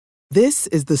This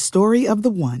is the story of the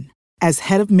one. As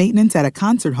head of maintenance at a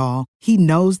concert hall, he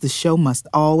knows the show must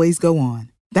always go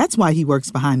on. That's why he works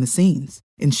behind the scenes,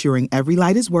 ensuring every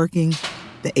light is working,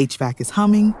 the HVAC is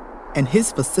humming, and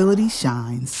his facility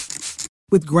shines.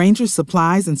 With Grainger's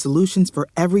supplies and solutions for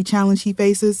every challenge he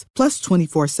faces, plus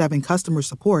 24/7 customer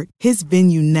support, his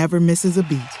venue never misses a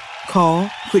beat. Call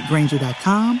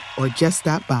quickgrainger.com or just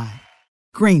stop by.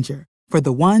 Grainger, for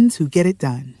the ones who get it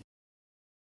done.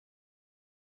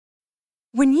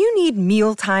 When you need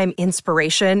mealtime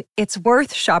inspiration, it's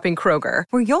worth shopping Kroger,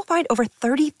 where you'll find over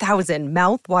 30,000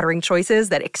 mouth-watering choices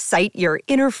that excite your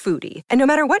inner foodie. And no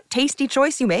matter what tasty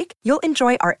choice you make, you'll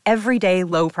enjoy our everyday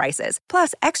low prices,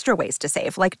 plus extra ways to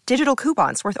save, like digital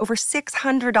coupons worth over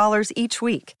 $600 each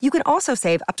week. You can also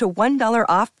save up to $1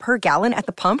 off per gallon at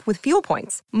the pump with fuel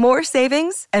points. More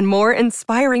savings and more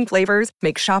inspiring flavors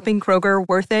make shopping Kroger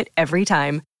worth it every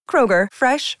time. Kroger,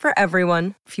 fresh for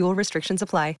everyone. Fuel restrictions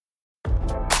apply.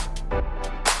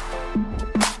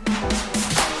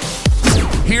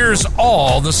 Here's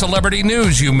all the celebrity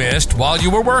news you missed while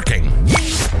you were working.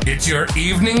 It's your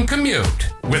evening commute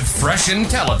with fresh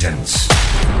intelligence.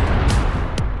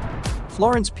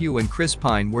 Florence Pugh and Chris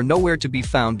Pine were nowhere to be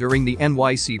found during the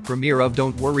NYC premiere of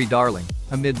Don't Worry Darling,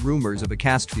 amid rumors of a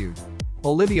cast feud.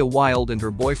 Olivia Wilde and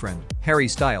her boyfriend, Harry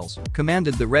Styles,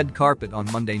 commanded the red carpet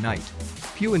on Monday night.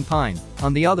 Pugh and Pine,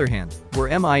 on the other hand, were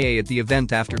MIA at the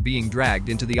event after being dragged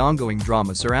into the ongoing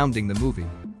drama surrounding the movie.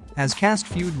 As cast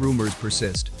feud rumors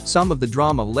persist, some of the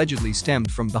drama allegedly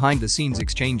stemmed from behind-the-scenes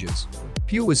exchanges.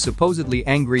 Pugh was supposedly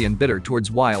angry and bitter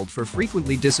towards Wilde for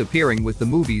frequently disappearing with the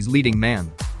movie's leading man.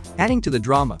 Adding to the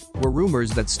drama were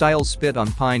rumors that Styles spit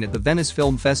on Pine at the Venice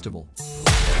Film Festival.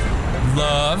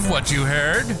 Love what you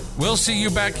heard? We'll see you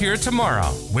back here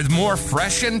tomorrow with more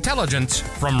fresh intelligence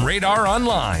from Radar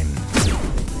Online.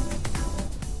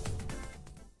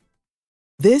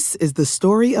 This is the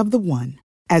story of the one.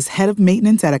 As head of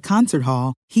maintenance at a concert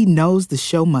hall, he knows the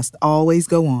show must always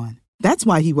go on. That's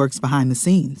why he works behind the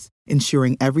scenes,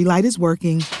 ensuring every light is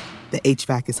working, the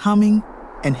HVAC is humming,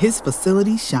 and his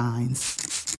facility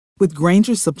shines. With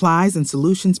Grainger's supplies and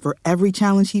solutions for every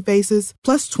challenge he faces,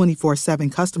 plus 24/7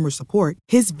 customer support,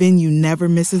 his venue never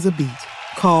misses a beat.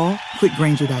 Call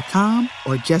quickgrainger.com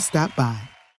or just stop by.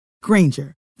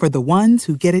 Grainger, for the ones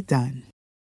who get it done.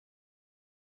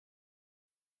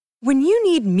 When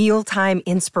you need mealtime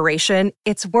inspiration,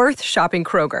 it's worth shopping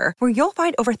Kroger, where you'll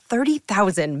find over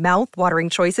 30,000 mouth-watering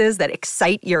choices that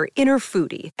excite your inner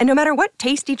foodie. And no matter what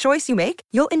tasty choice you make,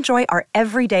 you'll enjoy our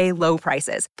everyday low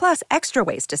prices, plus extra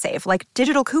ways to save, like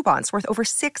digital coupons worth over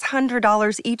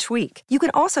 $600 each week. You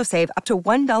can also save up to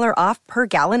 $1 off per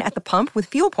gallon at the pump with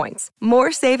fuel points.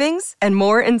 More savings and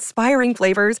more inspiring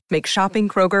flavors make shopping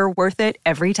Kroger worth it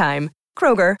every time.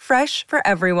 Kroger, fresh for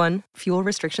everyone. Fuel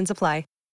restrictions apply.